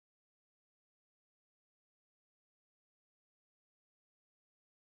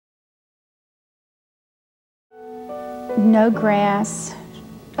no grass,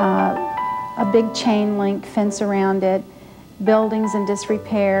 a big chain link fence around it, buildings in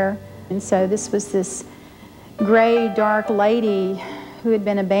disrepair. And so this was this gray, dark lady who had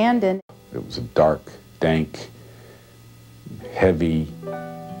been abandoned. It was a dark, dank, heavy,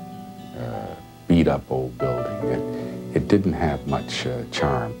 beat-up old building. It didn't have much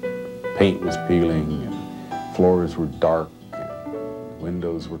charm. Paint was peeling, and floors were dark, and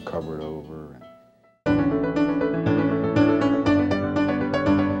windows were covered over.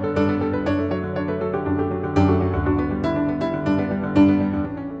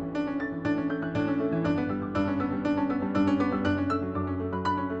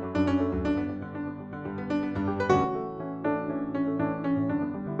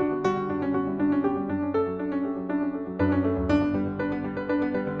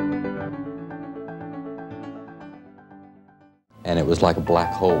 And it was like a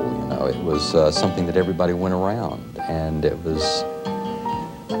black hole, you know. It was something that everybody went around, and it was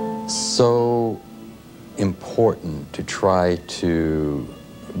so important to try to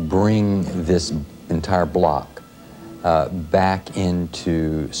bring this entire block back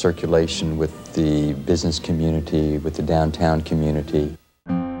into circulation with the business community, with the downtown community.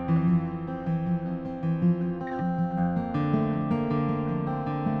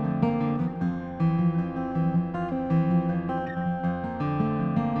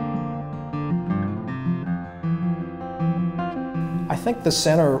 I think the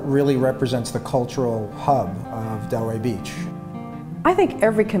center really represents the cultural hub of Delray Beach. I think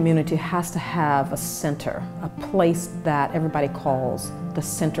every community has to have a center, a place that everybody calls the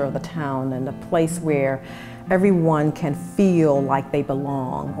center of the town, and a place where everyone can feel like they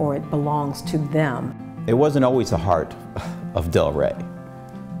belong, or it belongs to them. It wasn't always the heart of Delray,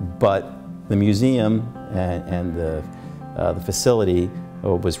 but the museum and the facility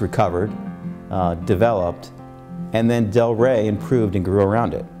was recovered, developed, and then Delray improved and grew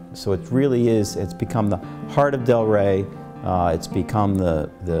around it. So it really is, it's become the heart of Delray. It's become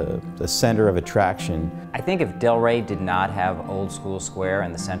the center of attraction. I think if Delray did not have Old School Square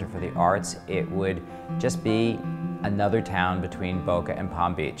and the Center for the Arts, it would just be another town between Boca and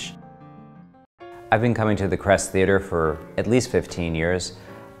Palm Beach. I've been coming to the Crest Theater for at least 15 years.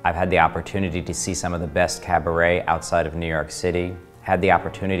 I've had the opportunity to see some of the best cabaret outside of New York City, had the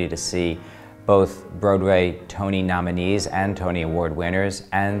opportunity to see both Broadway Tony nominees and Tony Award winners,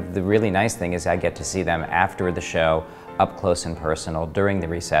 and the really nice thing is I get to see them after the show, up close and personal, during the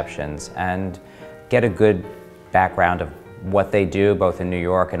receptions, and get a good background of what they do both in New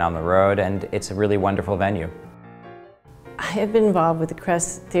York and on the road, and it's a really wonderful venue. I have been involved with the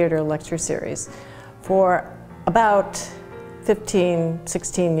Crest Theater Lecture Series for about 15,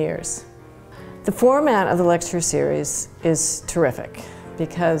 16 years. The format of the lecture series is terrific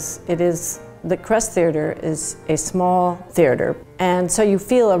because the Crest Theater is a small theater, and so you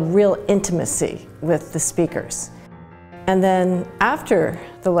feel a real intimacy with the speakers. And then after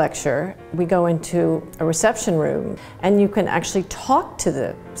the lecture, we go into a reception room, and you can actually talk to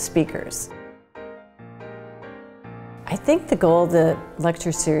the speakers. I think the goal of the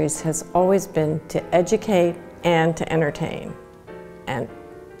lecture series has always been to educate and to entertain, and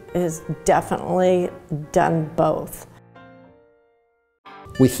it has definitely done both.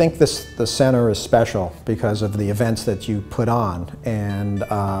 We think the center is special because of the events that you put on, and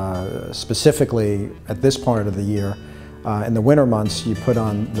specifically at this part of the year, in the winter months, you put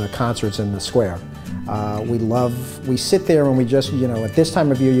on the concerts in the square. We sit there and we just, you know, at this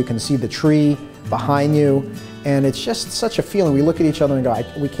time of year you can see the tree behind you, and it's just such a feeling. We look at each other and go,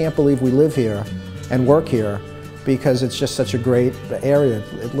 we can't believe we live here and work here, because it's just such a great area.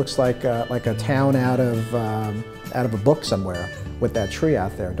 It looks like a town out of a book somewhere, with that tree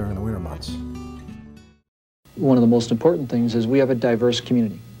out there during the winter months. One of the most important things is we have a diverse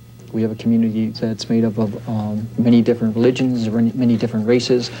community. We have a community that's made up of many different religions, many different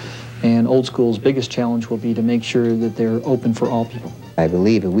races, and Old School's biggest challenge will be to make sure that they're open for all people. I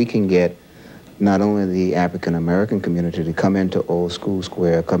believe if we can get not only the African American community to come into Old School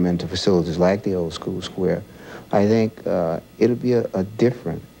Square, come into facilities like the Old School Square, I think it'll be a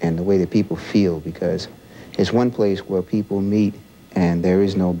different in the way that people feel, because it's one place where people meet and there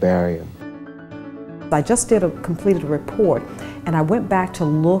is no barrier. I just completed a report, and I went back to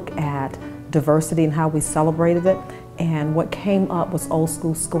look at diversity and how we celebrated it, and what came up was Old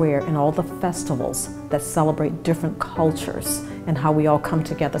School Square and all the festivals that celebrate different cultures and how we all come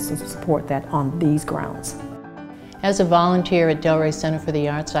together to support that on these grounds. As a volunteer at Delray Center for the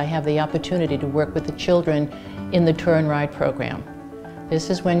Arts, I have the opportunity to work with the children in the Tour and Ride program. This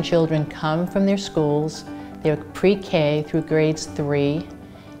is when children come from their schools, they're pre-K through grades 3,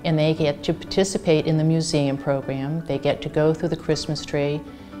 and they get to participate in the museum program, they get to go through the Christmas tree,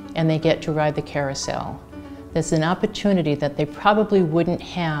 and they get to ride the carousel. There's an opportunity that they probably wouldn't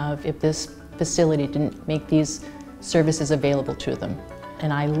have if this facility didn't make these services available to them.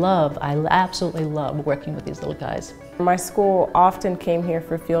 And I absolutely love working with these little guys. My school often came here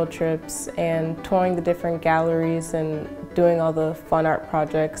for field trips and touring the different galleries and doing all the fun art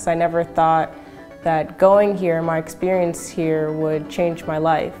projects. I never thought that going here, my experience here, would change my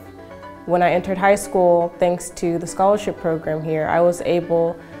life. When I entered high school, thanks to the scholarship program here, I was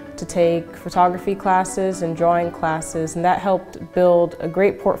able to take photography classes and drawing classes, and that helped build a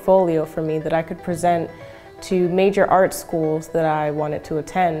great portfolio for me that I could present to major art schools that I wanted to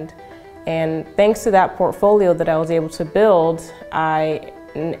attend. And thanks to that portfolio that I was able to build, I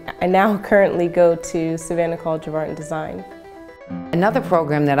now currently go to Savannah College of Art and Design. Another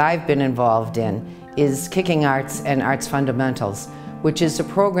program that I've been involved in is Kicking Arts and Arts Fundamentals, which is a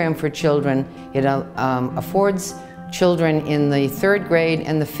program for children. It affords children in the 3rd grade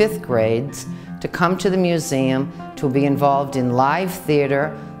and the 5th grades to come to the museum to be involved in live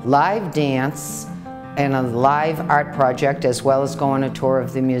theater, live dance, and a live art project, as well as go on a tour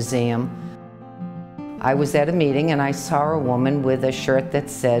of the museum. I was at a meeting and I saw a woman with a shirt that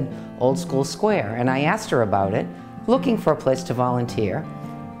said Old School Square, and I asked her about it, looking for a place to volunteer,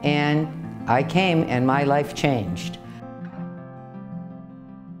 and I came and my life changed.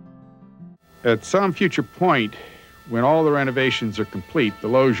 At some future point, when all the renovations are complete, the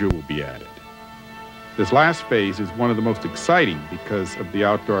loggia will be added. This last phase is one of the most exciting because of the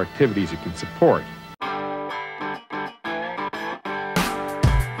outdoor activities it can support.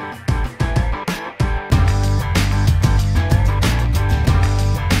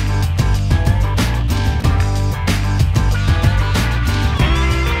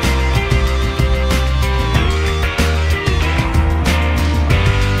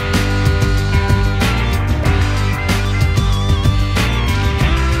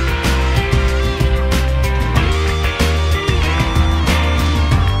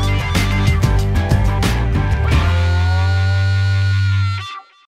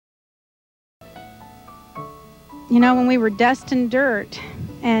 You know, when we were dusting dirt,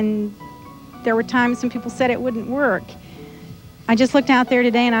 and there were times when people said it wouldn't work, I just looked out there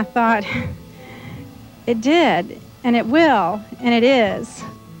today and I thought, it did, and it will, and it is.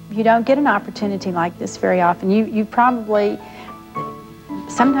 You don't get an opportunity like this very often. You probably,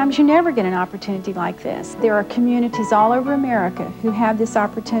 sometimes you never get an opportunity like this. There are communities all over America who have this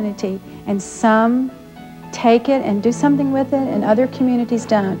opportunity, and some take it and do something with it, and other communities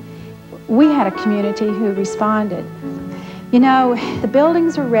don't. We had a community who responded. You know, the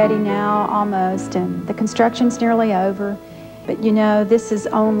buildings are ready now almost, and the construction's nearly over. But you know, this is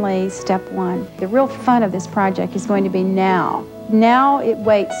only step one. The real fun of this project is going to be now. Now it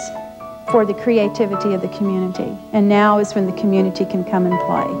waits for the creativity of the community, and now is when the community can come and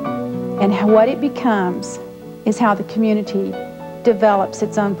play. And what it becomes is how the community develops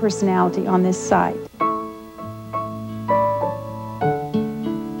its own personality on this site.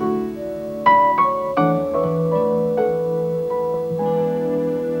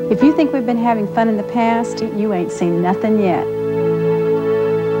 If you think we've been having fun in the past, you ain't seen nothing yet.